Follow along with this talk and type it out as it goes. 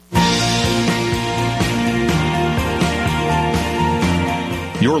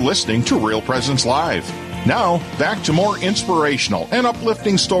You're listening to Real Presence Live. Now, back to more inspirational and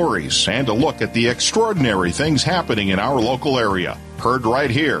uplifting stories and a look at the extraordinary things happening in our local area. Heard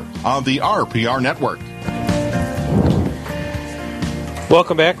right here on the RPR Network.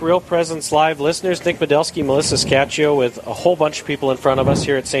 Welcome back, Real Presence Live listeners. Nick Medelsky, Melissa Scaccio with a whole bunch of people in front of us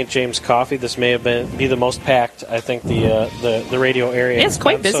here at St. James Coffee. This may have be the most packed, I think, the radio area. It's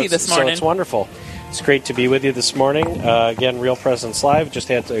quite busy this morning. So it's wonderful. It's great to be with you this morning. Again, Real Presence Live. Just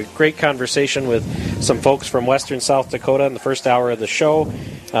had a great conversation with some folks from western South Dakota in the first hour of the show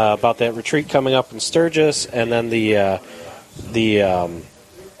about that retreat coming up in Sturgis, and then the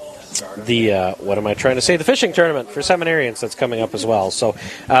fishing tournament for seminarians that's coming up as well. So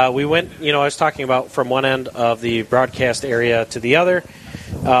we went, I was talking about from one end of the broadcast area to the other.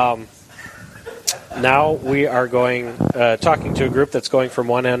 Now we are going, talking to a group that's going from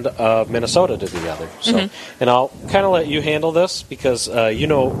one end of Minnesota to the other. So, And I'll kind of let you handle this because you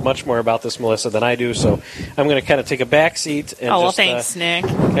know much more about this, Melissa, than I do. So I'm going to kind of take a back seat and thanks, Nick.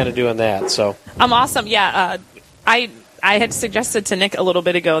 Kind of doing that. So awesome. Yeah, I had suggested to Nick a little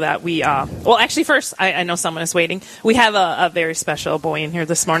bit ago that we, first, I know someone is waiting. We have a very special boy in here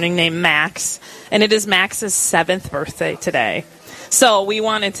this morning named Max, and it is Max's 7th birthday today. So we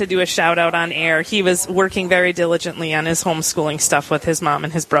wanted to do a shout-out on air. He was working very diligently on his homeschooling stuff with his mom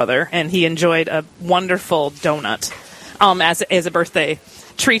and his brother, and he enjoyed a wonderful donut as a birthday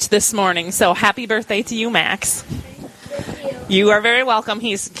treat this morning. So happy birthday to you, Max. You are very welcome.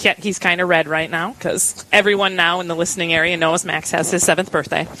 He's kind of red right now because everyone now in the listening area knows Max has his 7th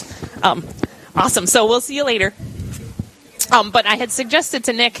birthday. Awesome. So we'll see you later. But I had suggested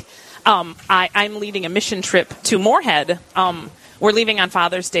to Nick, I'm leading a mission trip to Moorhead. We're leaving on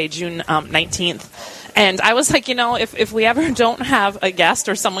Father's Day, June 19th. And I was like, if we ever don't have a guest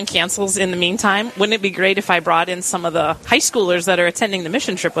or someone cancels in the meantime, wouldn't it be great if I brought in some of the high schoolers that are attending the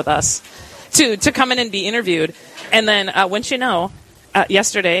mission trip with us to come in and be interviewed? And then,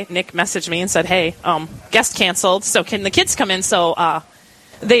 yesterday, Nick messaged me and said, hey, guest canceled, so can the kids come in? So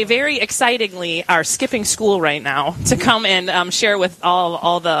they very excitingly are skipping school right now to come and share with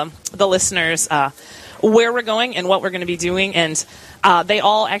all the listeners where we're going and what we're going to be doing. And they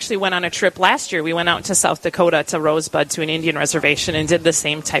all actually went on a trip last year. We went out to South Dakota to Rosebud to an Indian reservation and did the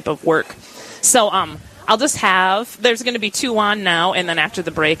same type of work. So I'll just there's going to be 2 on now, and then after the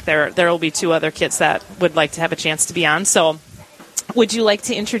break there will be 2 other kids that would like to have a chance to be on. So would you like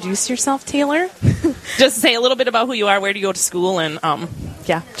to introduce yourself, Taylor? Just say a little bit about who you are, where do you go to school, and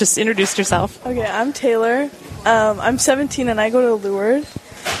just introduce yourself. Okay, I'm Taylor. I'm 17 and I go to Lourdes.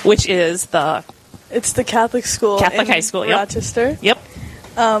 Which is It's the Catholic school. Catholic high school, yep. Rochester. Yep.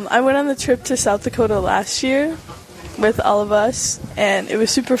 I went on the trip to South Dakota last year with all of us, and it was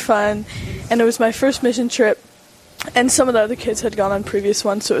super fun. And it was my first mission trip, and some of the other kids had gone on previous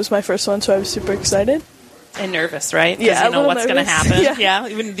ones, so it was my first one, so I was super excited. And nervous, right? Yeah, because you know what's going to happen. Yeah.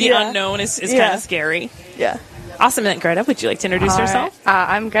 Even the unknown is kind of scary. Yeah. Awesome. And Greta, would you like to introduce yourself?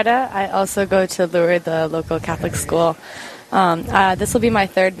 I'm Greta. I also go to Lourdes, the local Catholic school. This will be my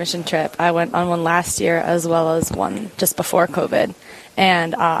 3rd mission trip. I went on one last year as well as one just before COVID.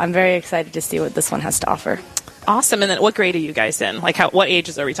 And I'm very excited to see what this one has to offer. Awesome. And then what grade are you guys in? What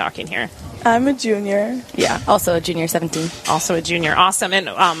ages are we talking here? I'm a junior. Yeah, also a junior, 17. Also a junior. Awesome. And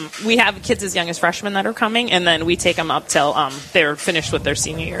we have kids as young as freshmen that are coming, and then we take them up till they're finished with their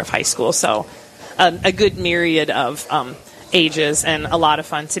senior year of high school. So a good myriad of ages and a lot of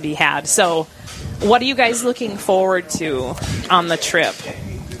fun to be had. So what are you guys looking forward to on the trip?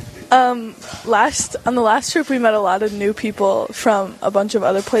 On the last trip, we met a lot of new people from a bunch of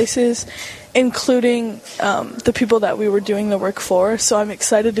other places, including the people that we were doing the work for. So I'm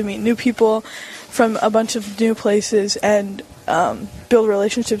excited to meet new people from a bunch of new places and build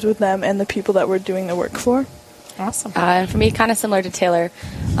relationships with them and the people that we're doing the work for. Awesome. And for me, kind of similar to Taylor,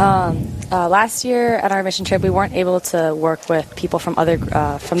 last year at our mission trip, we weren't able to work with people from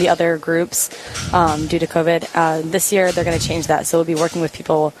the other groups due to COVID. This year, they're going to change that, so we'll be working with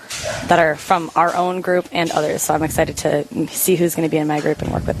people that are from our own group and others. So I'm excited to see who's going to be in my group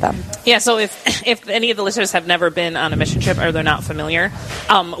and work with them. Yeah. So if any of the listeners have never been on a mission trip or they're not familiar,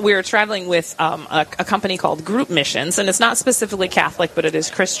 we're traveling with a company called Group Missions, and it's not specifically Catholic, but it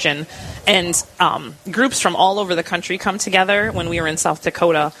is Christian, and groups from all over the country come together. When we were in South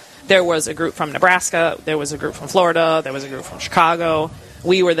Dakota, there was a group from Nebraska, there was a group from Florida, there was a group from Chicago.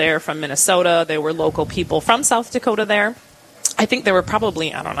 We were there from Minnesota. There were local people from South Dakota there. I think there were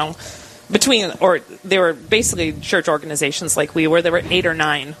probably, they were basically church organizations like we were. There were 8 or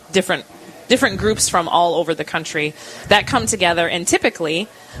 9 different groups from all over the country that come together, and typically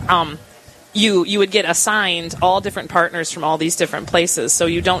you would get assigned all different partners from all these different places. So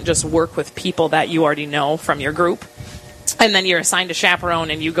you don't just work with people that you already know from your group. And then you're assigned a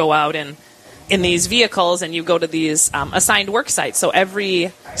chaperone, and you go out in these vehicles, and you go to these assigned work sites. So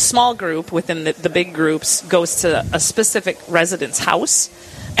every small group within the big groups goes to a specific resident's house.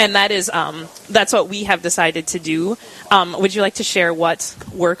 And that is that's what we have decided to do. Would you like to share what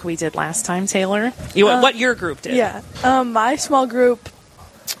work we did last time, Taylor? What your group did? Yeah. My small group,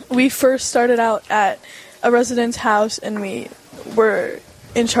 we first started out at a resident's house, and we were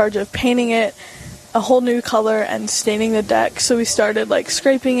in charge of painting it a whole new color and staining the deck. So we started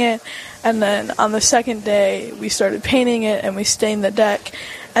scraping it, and then on the second day we started painting it and we stained the deck,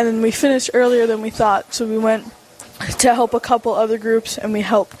 and then we finished earlier than we thought. So we went to help a couple other groups, and we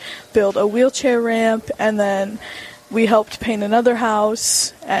helped build a wheelchair ramp, and then we helped paint another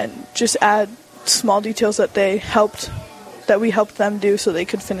house and just add small details that we helped them do so they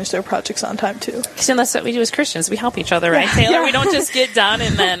could finish their projects on time too. And that's what we do as Christians. We help each other, right, Taylor? Yeah. We don't just get done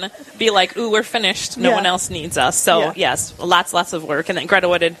and then be like, ooh, we're finished. No one else needs us. So, yes, lots of work. And then Greta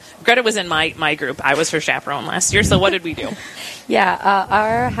was in my group. I was her chaperone last year. So what did we do? Yeah,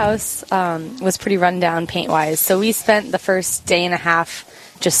 our house was pretty run down paint-wise. So we spent the first day and a half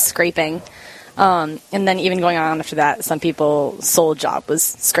just scraping. And then even going on after that, some people's sole job was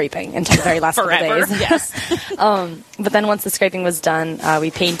scraping until the very last couple Forever, days. Yes. But then once the scraping was done,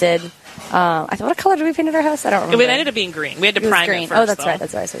 we painted. What color did we paint our house? I don't remember. It ended up being green. We had to prime it first. Oh, that's right.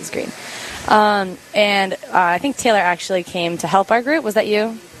 That's right. So it was green. And I think Taylor actually came to help our group. Was that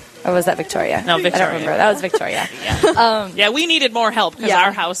you? Or was that Victoria? No, Victoria. I don't remember. That was Victoria. Yeah, we needed more help because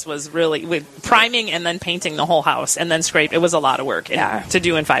our house was really with priming and then painting the whole house and then scrape. It was a lot of work to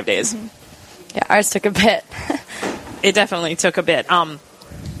do in 5 days. Mm-hmm. Yeah, ours took a bit. It definitely took a bit. As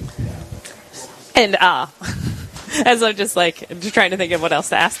I'm just trying to think of what else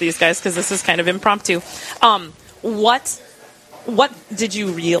to ask these guys because this is kind of impromptu. What did you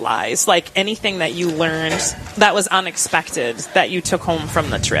realize? Anything that you learned that was unexpected that you took home from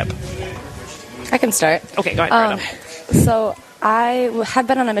the trip? I can start. Okay, go ahead, Greta. So I had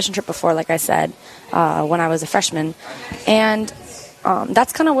been on a mission trip before, like I said, when I was a freshman, and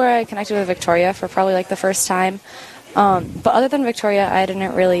that's kind of where I connected with Victoria for probably the first time. But other than Victoria, I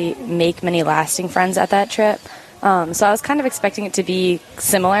didn't really make many lasting friends at that trip. So I was kind of expecting it to be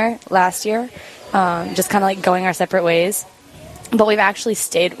similar last year, just kind of going our separate ways. But we've actually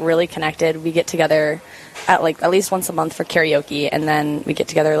stayed really connected. We get together at least once a month for karaoke, and then we get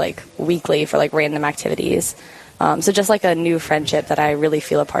together weekly for random activities. So just a new friendship that I really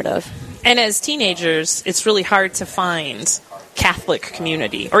feel a part of. And as teenagers, it's really hard to find Catholic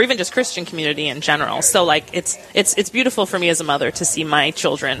community or even just Christian community in general. So it's beautiful for me as a mother to see my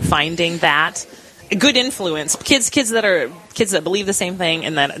children finding that good influence, kids that believe the same thing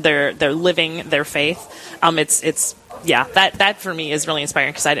and that they're living their faith. That for me is really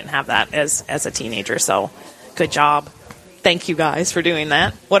inspiring because I didn't have that as a teenager. So good job. Thank you guys for doing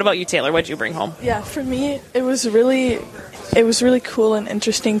that. What about you, Taylor? What did you bring home? Yeah, for me, it was really cool and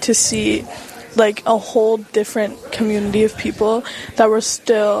interesting to see a whole different community of people that were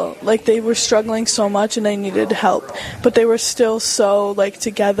still they were struggling so much and they needed help, but they were still so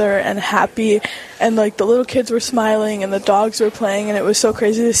together and happy, and the little kids were smiling and the dogs were playing, and it was so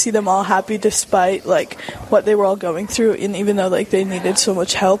crazy to see them all happy despite what they were all going through, and even though they needed so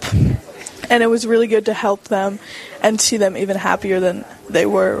much help. And it was really good to help them and see them even happier than they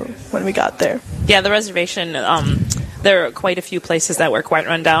were when we got there. Yeah, the reservation, there are quite a few places that were quite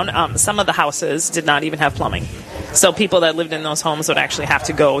run down. Some of the houses did not even have plumbing. So people that lived in those homes would actually have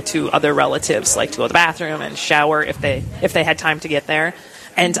to go to other relatives, to go to the bathroom and shower if they had time to get there.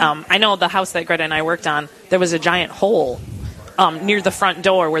 And I know the house that Greta and I worked on, there was a giant hole near the front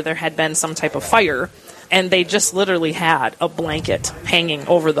door where there had been some type of fire. And they just literally had a blanket hanging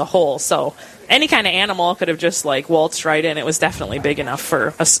over the hole. So any kind of animal could have just waltzed right in. It was definitely big enough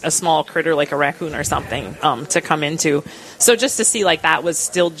for a small critter like a raccoon or something to come into. So just to see that was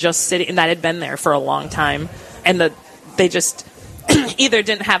still just sitting, and that had been there for a long time. And they just either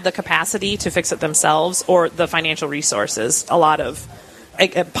didn't have the capacity to fix it themselves or the financial resources. A lot of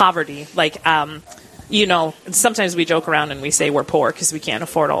poverty. Sometimes we joke around and we say we're poor because we can't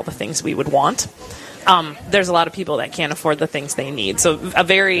afford all the things we would want. There's a lot of people that can't afford the things they need. So a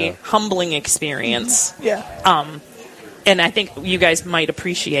very humbling experience. Yeah. And I think you guys might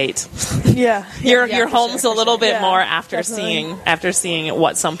appreciate your homes a little bit more after definitely. seeing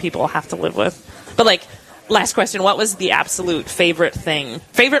what some people have to live with. But last question, what was the absolute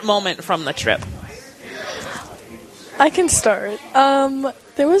favorite moment from the trip? I can start.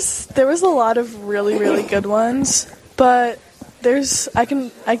 There was a lot of really, really good ones, but I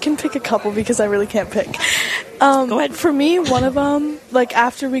can pick a couple because I really can't pick. Go ahead. For me, one of them, like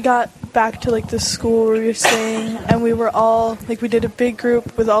after we got back to like the school where we were staying, and we were all like, we did a big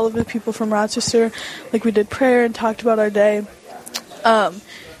group with all of the people from Rochester. Like we did prayer and talked about our day.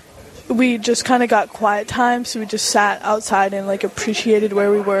 We just kind of got quiet time, so we just sat outside and like appreciated where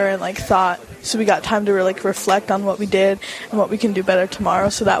we were and like thought. So we got time to like reflect on what we did and what we can do better tomorrow.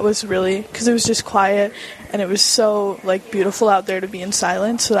 So that was really, because it was just quiet and it was so like beautiful out there to be in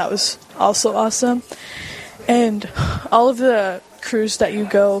silence. So that was also awesome. And all of the crews that you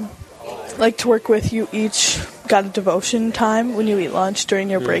go like to work with, you each got a devotion time when you eat lunch during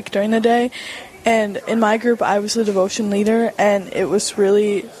your break during the day. And in my group, I was the devotion leader, and it was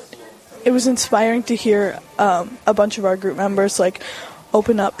inspiring to hear a bunch of our group members like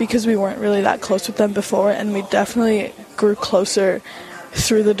open up, because we weren't really that close with them before, and we definitely grew closer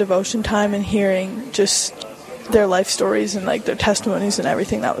through the devotion time and hearing just their life stories and like their testimonies and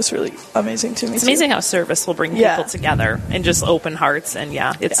everything. That was really amazing to me. It's amazing how service will bring people together and just open hearts, and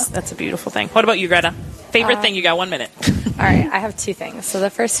that's a beautiful thing. What about you, Greta? Favorite thing? You got 1 minute. All right, I have two things. So the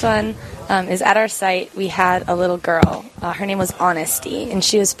first one is at our site, we had a little girl. Her name was Honesty, and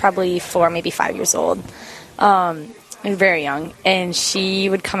she was probably 4, maybe 5 years old. Very young. And she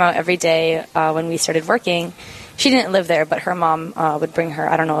would come out every day when we started working. She didn't live there, but her mom would bring her.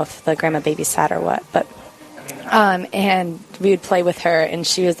 I don't know if the grandma babysat or what, but and we would play with her, and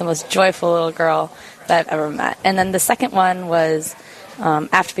she was the most joyful little girl that I've ever met. And then the second one was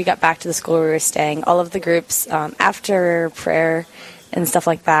after we got back to the school where we were staying, all of the groups, after prayer and stuff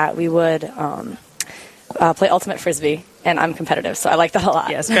like that, we would play Ultimate Frisbee, and I'm competitive, so I like that a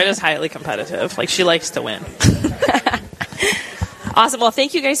lot. Yes, Greta's highly competitive. Like, she likes to win. Awesome. Well,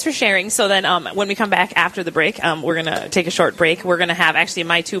 thank you guys for sharing. So then when we come back after the break, we're going to take a short break. We're going to have actually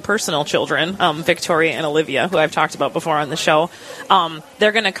my two personal children, Victoria and Olivia, who I've talked about before on the show.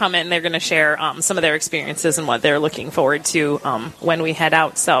 They're going to come in. They're going to share some of their experiences and what they're looking forward to when we head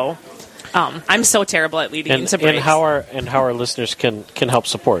out. So I'm so terrible at leading into breaks. And how our listeners can help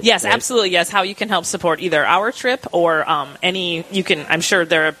support. Yes, right? Absolutely. Yes, how you can help support either our trip or any. You can. I'm sure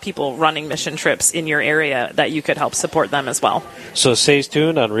there are people running mission trips in your area that you could help support them as well. So stay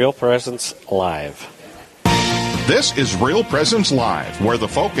tuned on Real Presence Live. This is Real Presence Live, where the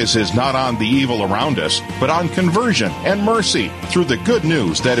focus is not on the evil around us, but on conversion and mercy through the good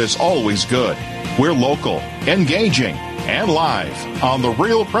news that is always good. We're local, engaging, and live on the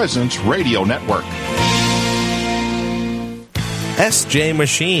Real Presence Radio Network. SJ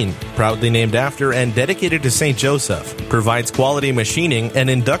Machine, proudly named after and dedicated to St. Joseph, provides quality machining and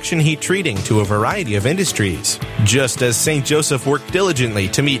induction heat treating to a variety of industries. Just as St. Joseph worked diligently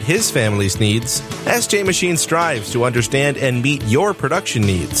to meet his family's needs, SJ Machine strives to understand and meet your production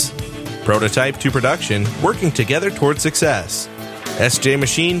needs. Prototype to production, working together toward success. SJ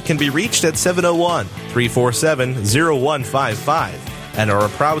Machine can be reached at 701-347-0155 and are a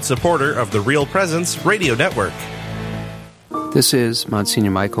proud supporter of the Real Presence Radio Network. This is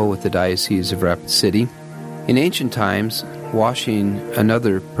Monsignor Michael with the Diocese of Rapid City. In ancient times, washing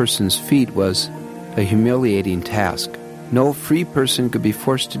another person's feet was a humiliating task. No free person could be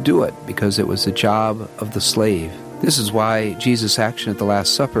forced to do it because it was the job of the slave. This is why Jesus' action at the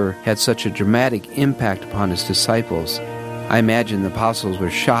Last Supper had such a dramatic impact upon his disciples. I imagine the apostles were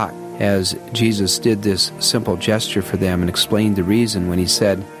shocked as Jesus did this simple gesture for them and explained the reason when he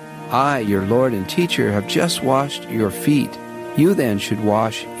said, "I, your Lord and teacher, have just washed your feet. You then should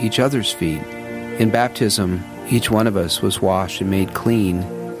wash each other's feet." In baptism, each one of us was washed and made clean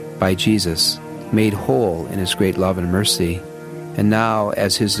by Jesus, made whole in his great love and mercy. And now,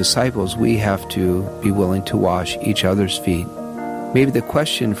 as his disciples, we have to be willing to wash each other's feet. Maybe the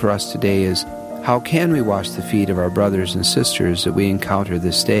question for us today is, how can we wash the feet of our brothers and sisters that we encounter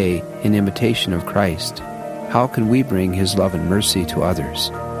this day in imitation of Christ? How can we bring his love and mercy to others?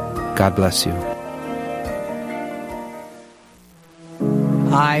 God bless you.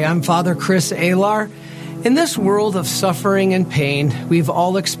 Hi, I'm Father Chris Alar. In this world of suffering and pain, we've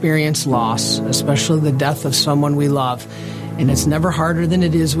all experienced loss, especially the death of someone we love. And it's never harder than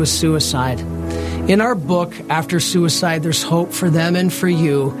it is with suicide. In our book, After Suicide, There's Hope for Them and for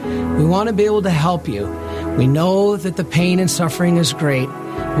You, we want to be able to help you. We know that the pain and suffering is great,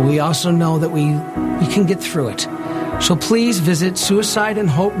 but we also know that we can get through it. So please visit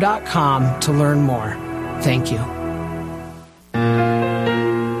suicideandhope.com to learn more. Thank you.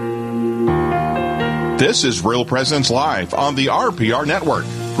 This is Real Presence Live on the RPR Network,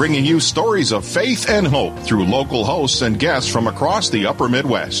 bringing you stories of faith and hope through local hosts and guests from across the upper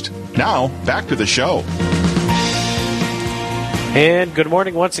Midwest. Now, back to the show. And good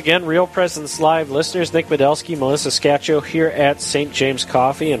morning once again, Real Presence Live listeners. Nick Medelsky, Melissa Scaccio here at St. James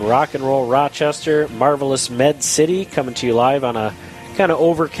Coffee in Rock and Roll, Rochester. Marvelous Med City, coming to you live on a kind of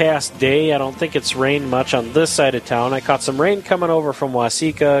overcast day. I don't think it's rained much on this side of town. I caught some rain coming over from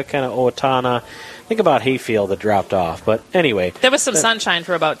Waseca, kind of Owatonna. Think about Hayfield that dropped off. But anyway. There was some sunshine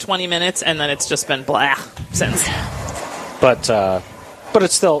for about 20 minutes, and then it's just been blah since. But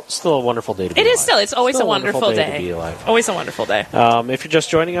it's still a wonderful day to be alive. It is still. It's always a wonderful day. To be alive. Always a wonderful day. If you're just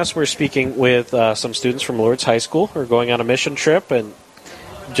joining us, we're speaking with some students from Lourdes High School who are going on a mission trip, and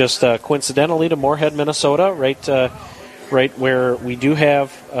just coincidentally to Moorhead, Minnesota, right where we do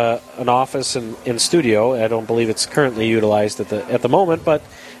have an office in studio. I don't believe it's currently utilized at the moment, but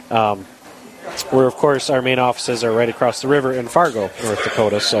where, of course, our main offices are right across the river in Fargo, North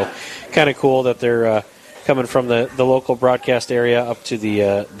Dakota. So kind of cool that they're coming from the local broadcast area up to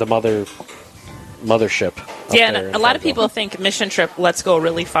the mothership. Yeah, and a lot of people think mission trip, let's go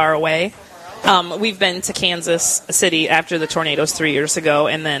really far away. We've been to Kansas City after the tornadoes 3 years ago,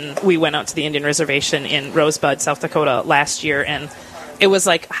 and then we went out to the Indian Reservation in Rosebud, South Dakota last year, and it was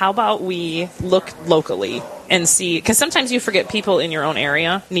like, how about we look locally and see, because sometimes you forget people in your own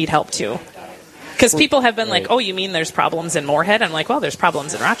area need help too. Because people have been like, oh, you mean there's problems in Moorhead? I'm like, well, there's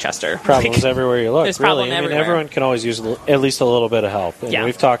problems in Rochester. Problems everywhere you look. There's really. problem everywhere. Everyone can always use at least a little bit of help. And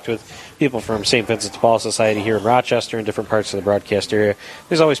we've talked with people from St. Vincent de Paul Society here in Rochester and different parts of the broadcast area.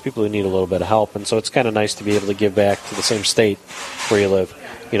 There's always people who need a little bit of help. And so it's kind of nice to be able to give back to the same state where you live.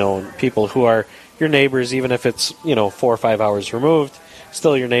 You know, people who are your neighbors, even if it's, 4 or 5 hours removed,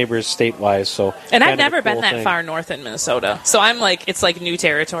 still your neighbors state-wise. So, and I've never been that far north in Minnesota. So I'm like, it's like new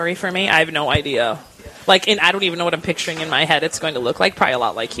territory for me. I have no idea. I don't even know what I'm picturing in my head it's going to look like. Probably a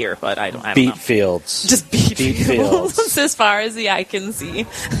lot like here, but I don't know. Beet fields. Just beet fields. As far as the eye can see.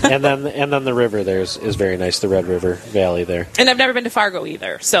 and then the river there is very nice, the Red River Valley there. And I've never been to Fargo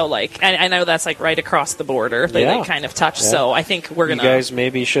either. So, I know that's right across the border. They kind of touch. Yeah. So I think we're going to... You guys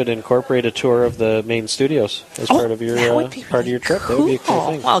maybe should incorporate a tour of the main studios as part of your trip. That would be a cool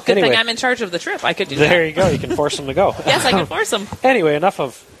thing. Well, good thing I'm in charge of the trip. I could do that. There you go. You can force them to go. Yes, I can force them. Anyway, enough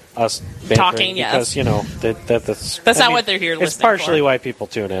of us talking, because that's not what they're here listening It's partially for. Why people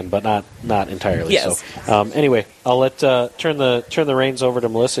tune in, but not entirely. Yes. So anyway, I'll let turn the reins over to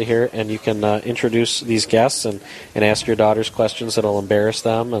Melissa here, and you can introduce these guests and ask your daughters questions that'll embarrass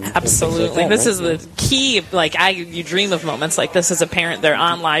them. And absolutely, and this is the key. You dream of moments like this as a parent. They're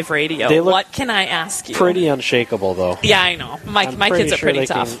on live radio. What can I ask you? Pretty unshakable, though. Yeah, I know. My kids are pretty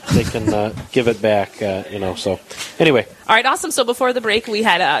tough. They can give it back. So anyway. All right, awesome. So before the break, we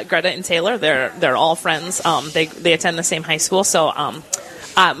had Greta and Taylor. They're all friends. They attend the same high school. So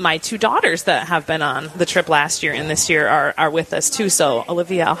my two daughters that have been on the trip last year and this year are with us too. So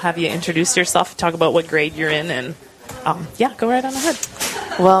Olivia, I'll have you introduce yourself, talk about what grade you're in, and go right on ahead.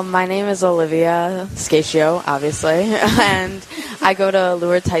 Well, my name is Olivia Scaccio, obviously, and I go to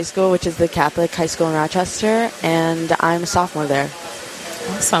Lourdes High School, which is the Catholic high school in Rochester, and I'm a sophomore there.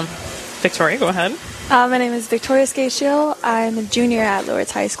 Awesome. Victoria, go ahead. My name is Victoria Scaccio. I'm a junior at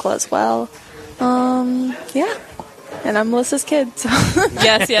Lourdes High School as well. And I'm Melissa's kid. So.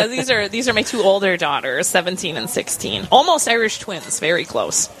 Yes, these are my two older daughters, 17 and 16. Almost Irish twins, very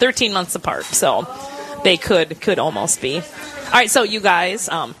close. 13 months apart, so they could almost be. All right, so you guys,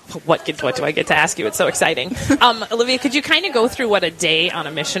 what do I get to ask you? It's so exciting. Olivia, could you kind of go through what a day on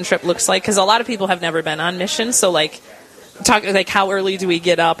a mission trip looks like? Because a lot of people have never been on mission, so talk how early do we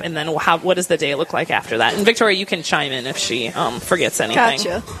get up, and then what does the day look like after that? And Victoria, you can chime in if she forgets anything.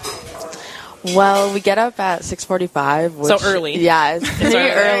 Gotcha. Well, we get up at 6:45. So early. Yeah, it's pretty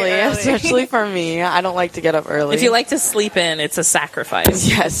early, especially for me. I don't like to get up early. If you like to sleep in, it's a sacrifice.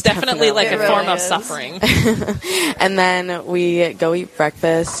 Yes, definitely a really form of is. suffering. And then we go eat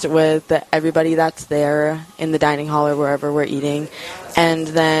breakfast with everybody that's there in the dining hall or wherever we're eating. And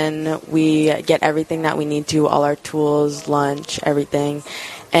then we get everything that we need to, all our tools, lunch, everything.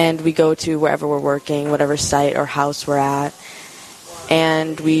 And we go to wherever we're working, whatever site or house we're at.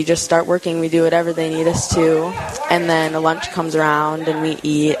 And we just start working. We do whatever they need us to. And then lunch comes around and we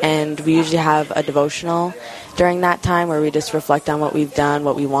eat. And we usually have a devotional during that time where we just reflect on what we've done,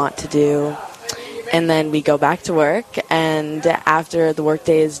 what we want to do. And then we go back to work. And after the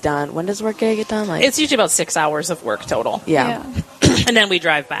workday is done, when does workday get done? It's usually about 6 hours of work total. Yeah. And then we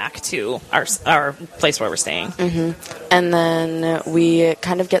drive back to our place where we're staying. Mm-hmm. And then we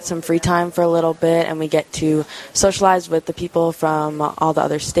kind of get some free time for a little bit, and we get to socialize with the people from all the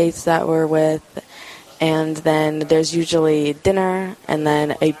other states that we're with. And then there's usually dinner and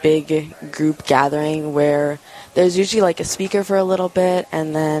then a big group gathering where there's usually a speaker for a little bit,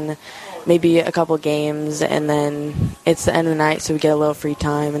 and then maybe a couple games, and then it's the end of the night, so we get a little free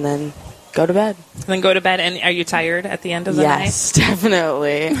time, and then go to bed. And then go to bed, and are you tired at the end of the night? Yes,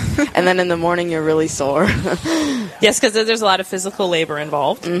 definitely. And then in the morning, you're really sore. Yes, because there's a lot of physical labor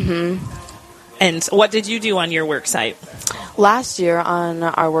involved. Mm-hmm. And what did you do on your work site? Last year on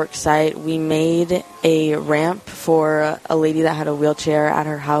our work site, we made a ramp for a lady that had a wheelchair at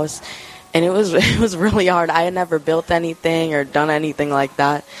her house, and it was really hard. I had never built anything or done anything like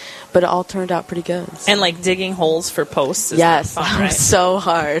that, but it all turned out pretty good. And like digging holes for posts is yes, not fun, right? so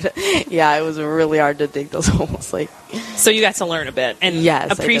hard. Yeah, it was really hard to dig those holes. So you got to learn a bit and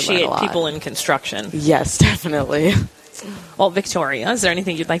yes, appreciate people in construction. Yes, definitely. Well, Victoria, is there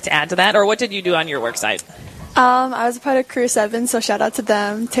anything you'd like to add to that, or what did you do on your work site? I was a part of Career 7, so shout out to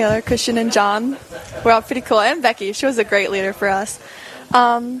them. Taylor, Christian, and John. We're all pretty cool. And Becky, she was a great leader for us.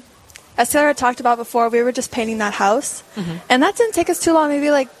 As Taylor had talked about before, we were just painting that house. Mm-hmm. And that didn't take us too long, maybe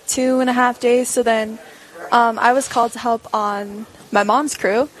like 2.5 days. So then I was called to help on my mom's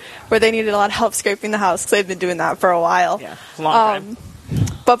crew, where they needed a lot of help scraping the house, because they've been doing that for a while. Yeah, long time.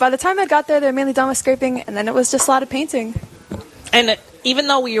 But by the time I got there, they were mainly done with scraping, and then it was just a lot of painting. And even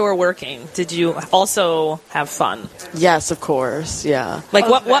though you were working, did you also have fun? Yes, of course, yeah. Like,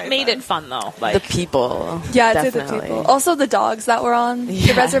 what made it fun, though? Like, the people. Yeah, definitely. The people. Also, the dogs that were on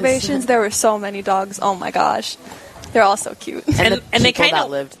the reservations. There were so many dogs. Oh, my gosh. They're all so cute. And the people that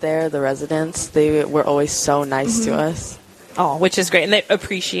lived there, the residents, they were always so nice to us. Oh, which is great. And they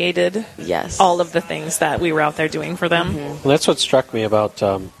appreciated all of the things that we were out there doing for them. Well, that's what struck me about,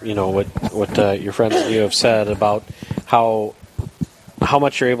 what your friends and you have said about how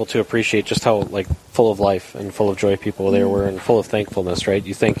much you're able to appreciate just how, full of life and full of joy people they were and full of thankfulness, right?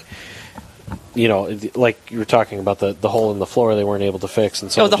 You think, like you were talking about the hole in the floor they weren't able to fix.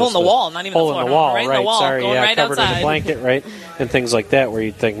 And so the hole in the wall, not even the floor. Hole in the wall, right? Right, in the wall, sorry, going right covered outside. in a blanket, right? And things like that where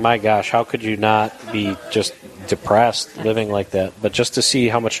you'd think, my gosh, how could you not be just depressed living like that? But just to see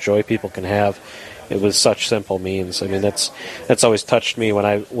how much joy people can have, it was such simple means. I mean, that's always touched me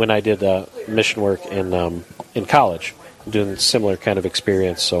when I did mission work in college, doing a similar kind of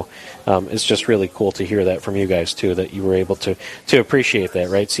experience. So it's just really cool to hear that from you guys too, that you were able to appreciate that,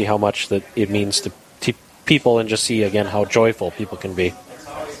 right? See how much that it means to people, and just see again how joyful people can be.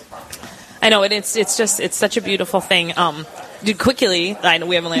 I know, and it's such a beautiful thing. Quickly, I know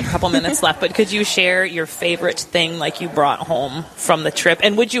we have only a couple minutes left, but could you share your favorite thing you brought home from the trip?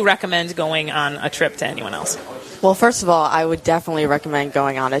 And would you recommend going on a trip to anyone else? Well, first of all, I would definitely recommend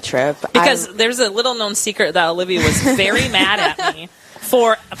going on a trip. Because there's a little-known secret that Olivia was very mad at me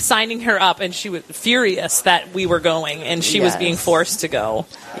for signing her up, and she was furious that we were going, and she was being forced to go.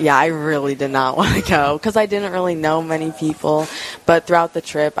 Yeah, I really did not want to go, because I didn't really know many people. But throughout the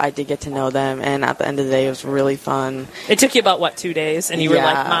trip, I did get to know them, and at the end of the day, it was really fun. It took you about, 2 days? And you were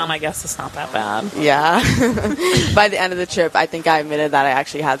like, Mom, I guess it's not that bad. Yeah. By the end of the trip, I think I admitted that I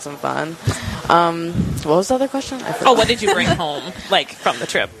actually had some fun. What was the other question? I forgot. What did you bring home, from the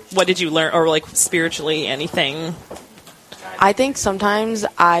trip? What did you learn, or, spiritually, anything? I think sometimes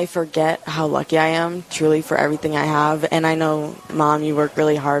I forget how lucky I am, truly, for everything I have. And I know, Mom, you work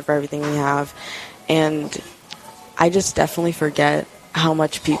really hard for everything we have. And I just definitely forget how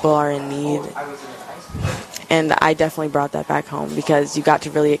much people are in need. And I definitely brought that back home, because you got to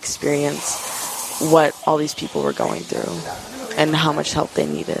really experience what all these people were going through and how much help they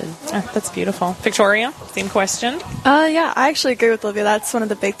needed. That's beautiful. Victoria, same question? Yeah, I actually agree with Olivia. That's one of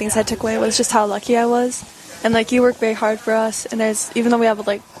the big things I took away, was just how lucky I was. And you work very hard for us, and even though we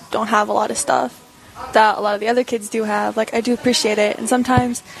don't have a lot of stuff that a lot of the other kids do have, I do appreciate it. And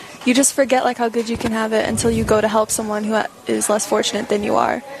sometimes you just forget how good you can have it until you go to help someone who is less fortunate than you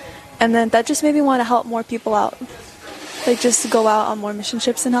are. And then that just made me want to help more people out. Just go out on more mission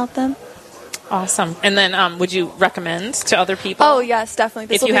trips and help them. Awesome. And then would you recommend to other people? Oh, yes, definitely.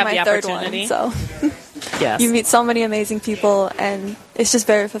 This will be my third one. So yes. You meet so many amazing people, and it's just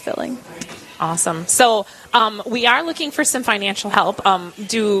very fulfilling. Awesome. So we are looking for some financial help.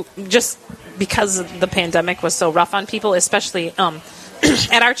 Just because the pandemic was so rough on people, especially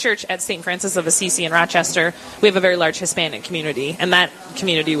at our church at St. Francis of Assisi in Rochester, we have a very large Hispanic community, and that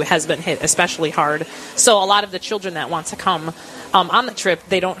community has been hit especially hard. So a lot of the children that want to come on the trip,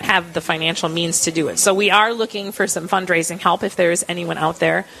 they don't have the financial means to do it. So we are looking for some fundraising help if there is anyone out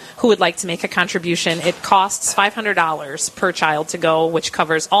there who would like to make a contribution. It costs $500 per child to go, which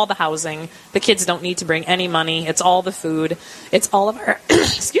covers all the housing. The kids don't need to bring any money. It's all the food. It's all of our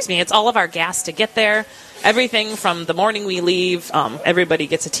it's all of our gas to get there. Everything from the morning we leave, everybody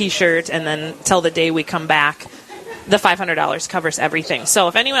gets a T-shirt, and then till the day we come back, the $500 covers everything. So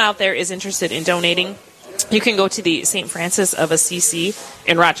if anyone out there is interested in donating, you can go to the St. Francis of Assisi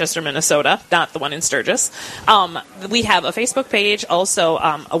in Rochester, Minnesota, not the one in Sturgis. We have a Facebook page, also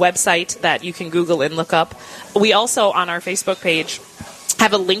a website that you can Google and look up. We also, on our Facebook page,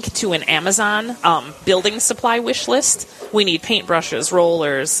 have a link to an Amazon building supply wish list. We need paintbrushes,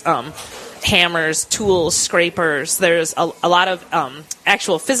 rollers, hammers, tools, scrapers. There's a lot of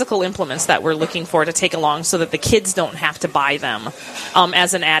actual physical implements that we're looking for to take along so that the kids don't have to buy them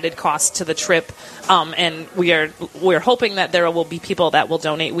as an added cost to the trip. And we're hoping that there will be people that will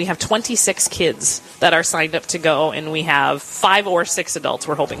donate. We have 26 kids that are signed up to go, and we have 5 or 6 adults.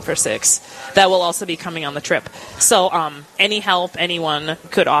 We're hoping for 6 that will also be coming on the trip. So any help anyone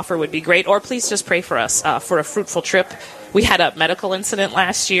could offer would be great. Or please just pray for us for a fruitful trip. We had a medical incident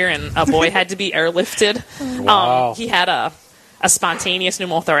last year, and a boy had to be airlifted. Wow. He had a spontaneous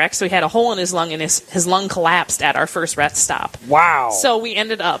pneumothorax, so he had a hole in his lung, and his lung collapsed at our first rest stop. Wow. So we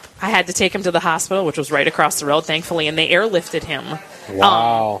ended up, I had to take him to the hospital, which was right across the road, thankfully, and they airlifted him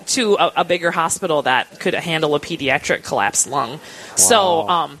to a bigger hospital that could handle a pediatric collapsed lung. Wow.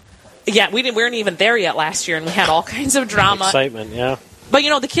 So, we weren't even there yet last year, and we had all kinds of drama. Excitement, yeah.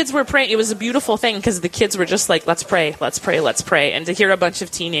 But, the kids were praying. It was a beautiful thing because the kids were just like, let's pray, let's pray, let's pray. And to hear a bunch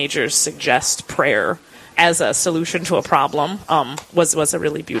of teenagers suggest prayer as a solution to a problem was a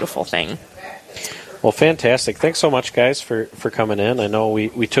really beautiful thing. Well, fantastic. Thanks so much, guys, for coming in. I know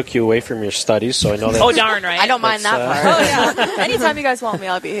we took you away from your studies, so I know that. Oh, darn right. I don't mind that part. Oh, yeah. Anytime you guys want me,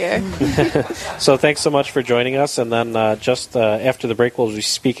 I'll be here. So thanks so much for joining us. And then just after the break, we'll be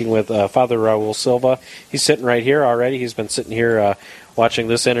speaking with Father Raul Silva. He's sitting right here already. He's been sitting here watching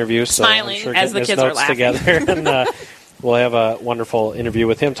this interview. So smiling I'm sure as the his kids are notes laughing. Together. And, we'll have a wonderful interview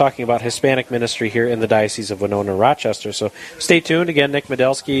with him talking about Hispanic ministry here in the Diocese of Winona, Rochester. So stay tuned. Again, Nick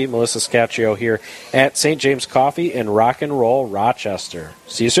Medelsky, Melissa Scaccio here at St. James Coffee in Rock and Roll, Rochester.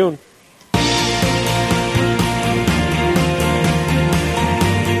 See you soon.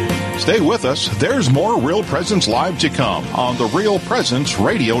 Stay with us. There's more Real Presence Live to come on the Real Presence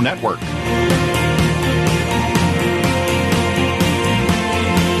Radio Network.